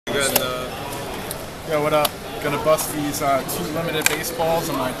Yo, what up? Gonna bust these 2 limited baseballs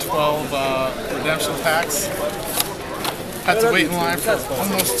in my 12 redemption packs. Had to wait in line for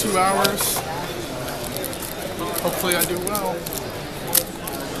almost 2 hours. Hopefully I do well.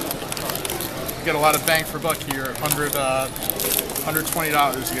 You get a lot of bang for buck here.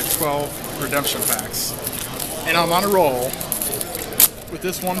 $120. You get 12 redemption packs. And I'm on a roll with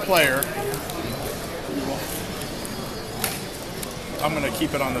this one player. I'm gonna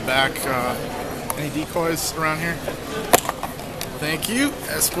keep it on the back. Any decoys around here? Thank you.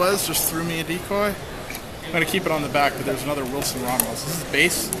 Esquez just threw me a decoy. I'm gonna keep it on the back, but there's another Wilson Ramos. This is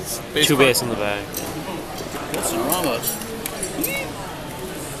base. Base 2 base in the back. Wilson Ramos.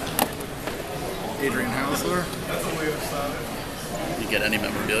 Adrian Hausler. You get any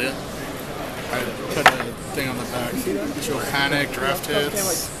memorabilia? I put a thing on the back. Joe Panic, draft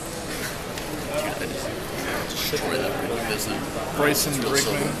hits. Destroy that pretty business. Bryson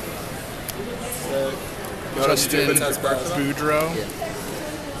Brigman. Justin Boudreau.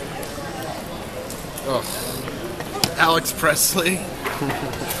 Oh. Alex Presley.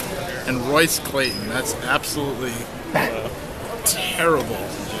 And Royce Clayton. That's absolutely terrible.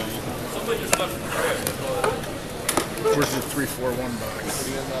 Where's the 341 box?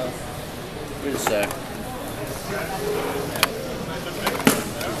 Wait a sec.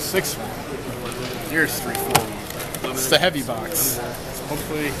 6 1. Here's 341. It's the heavy box. So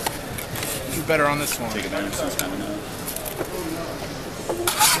hopefully do better on this one. Take advantage of this kind of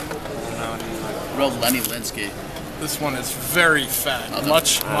Real Lenny Linsky. This one is very fat.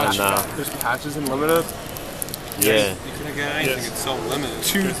 Much fat. There's patches in limited? Yeah. You couldn't get anything, it's so limited.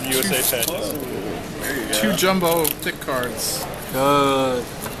 Two jumbo thick cards. Good.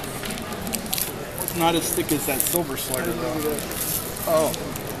 Not as thick as that silver slider though. Oh.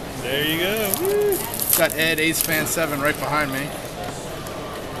 There you go. Woo. Got Ed Ace Fan 7 right behind me.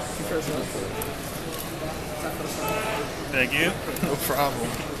 Thank you. No problem.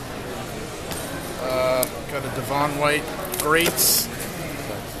 Got a Devon White Greats.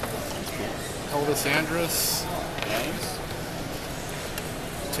 Elvis Andrus.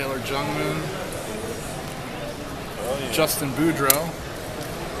 Taylor Jungmann. Justin Boudreau.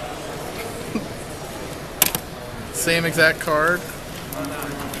 Same exact card.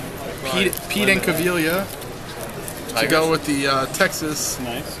 Pete and Cavilla to go with the Texas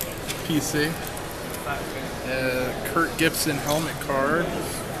PC. Kurt Gibson helmet card.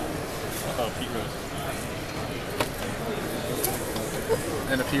 Oh, Pete Rose.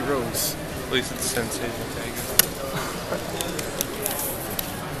 And a Pete Rose. At least it's Sensei.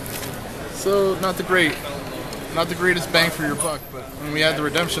 So not the greatest bang for your buck, but when we had the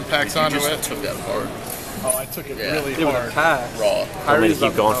redemption packs onto it, Took that hard. oh, I took it really hard. Raw. I'm gonna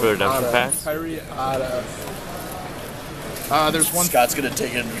keep going for the redemption packs. There's one. Scott's gonna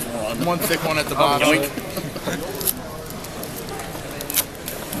take it and One thick one at the bottom. Yoink.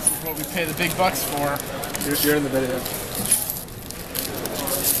 This is what we pay the big bucks for. You're in the video.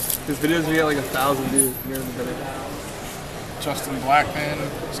 His videos we get like 1,000 views. You're in the video. Justin Blackman,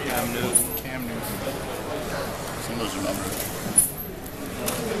 Cam Newton. Some of those are numbered.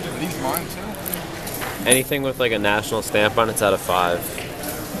 Are these mine too? Anything with like a national stamp on it's out of 5.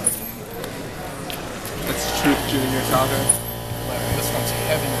 That's Truth Junior Talker. This one's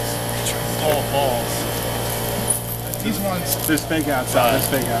heavy as all balls. These ones. There's fake outs. There's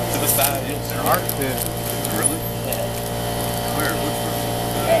fake outs. To the side. There are? Yeah. Really? Where?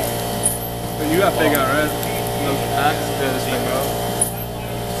 But you got fake out, right? No packs? Yeah, there's fake out.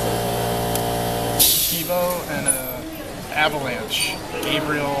 Kivo and Avalanche.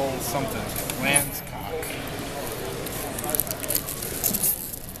 Gabriel something. Landscock.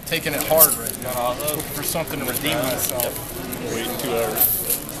 Taking it hard right now. Looking for something to redeem myself. Waiting 2 hours.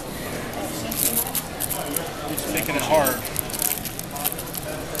 Taking it hard.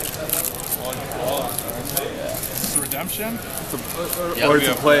 This is redemption? Or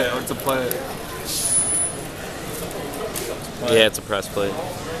to play it. Or to play it. Yeah, it's a press plate.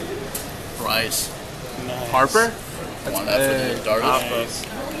 Bryce. Harper? Want that for the Darvish?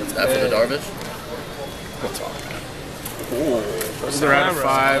 That's that for the Darvish? We'll talk. Ooh. They're out of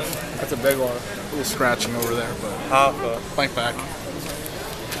 5. That's a big one. A little scratching over there, but blank back.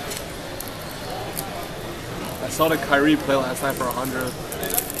 I saw the Kyrie play last night for 100.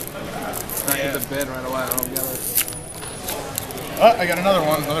 It's not in the bin right away. I don't get it. Oh, I got another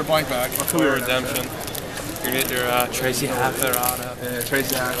one. Another blank back. Cool redemption. You get your Tracy Hafler auto. Yeah,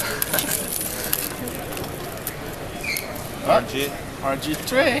 Tracy Hafler.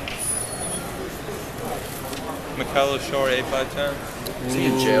 RG3. Michaela Shore 8x10. Is he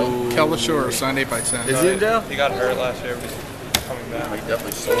in jail? Kel LaShore signed 8x10. Is he in jail? He got hurt last year, but he's coming back. He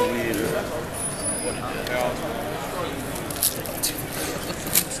definitely sold weed. what he did.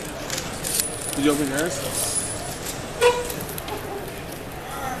 Did you open yours?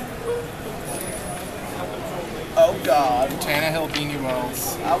 Oh God. Tannehill, Beanie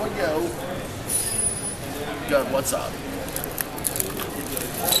Wells. I would go. Good. What's up?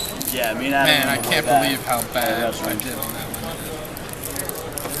 Yeah, me and Adam. Man, I can't believe how bad that's I right. did on that one.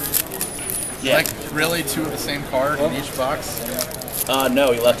 Yeah. Like, really, 2 of the same card in each box?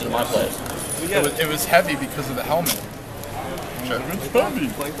 No, he left it in my place. It was heavy because of the helmet. Sure. It's heavy.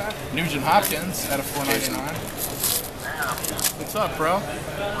 Like that? Nugent Hopkins at a $4.99. What's up, bro?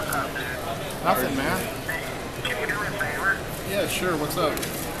 Nothing, man. Yeah, sure. What's up?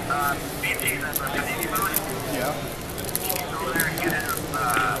 Yeah.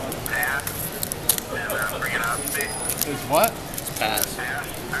 Is what? Pass.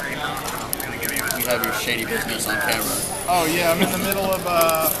 You have your shady business on camera. Oh yeah, I'm in the middle of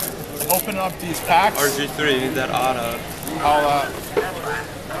opening up these packs. RG3, need that auto. I'll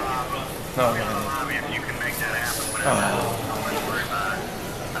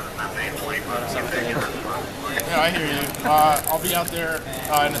yeah, I hear you. I'll be out there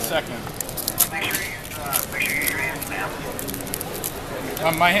in a second.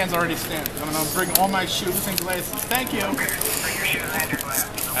 My hand's already stamped. I'm gonna bring all my shoes and glasses. Thank you.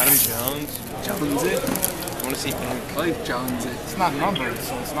 Adam Jones. Jones it? I want to see ink. I like Jones it. It's not numbered,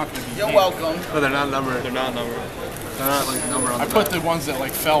 so it's not gonna be. You're ink. welcome. No, they're not numbered. They're not numbered. They're not like number on I the put back. the ones that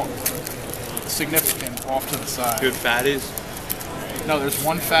like felt significant off to the side. Good fatties. No, there's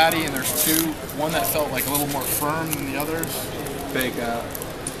one fatty and there's 2. One that felt like a little more firm than the others. Fake out.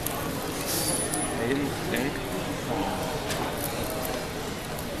 Hayden, ink.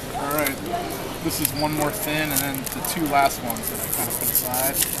 All right, this is one more thin, and then the 2 last ones that I kind of put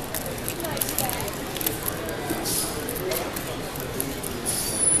aside.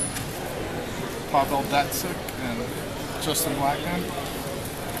 Pavel Datsyuk and Justin Blackman.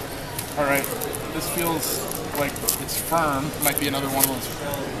 All right, this feels like it's firm. Might be another one of those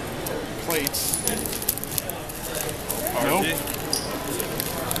plates. Nope.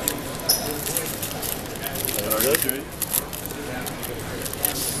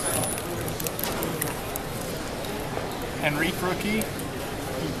 Henrique rookie. I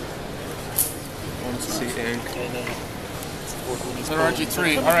want to see ink. Is that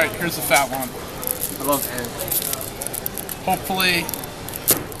RG3? All right, here's the fat one. I love him. Hopefully,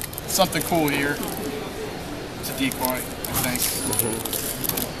 something cool here. It's a decoy, I think.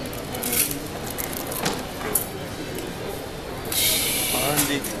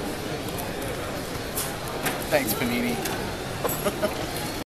 Thanks, Panini.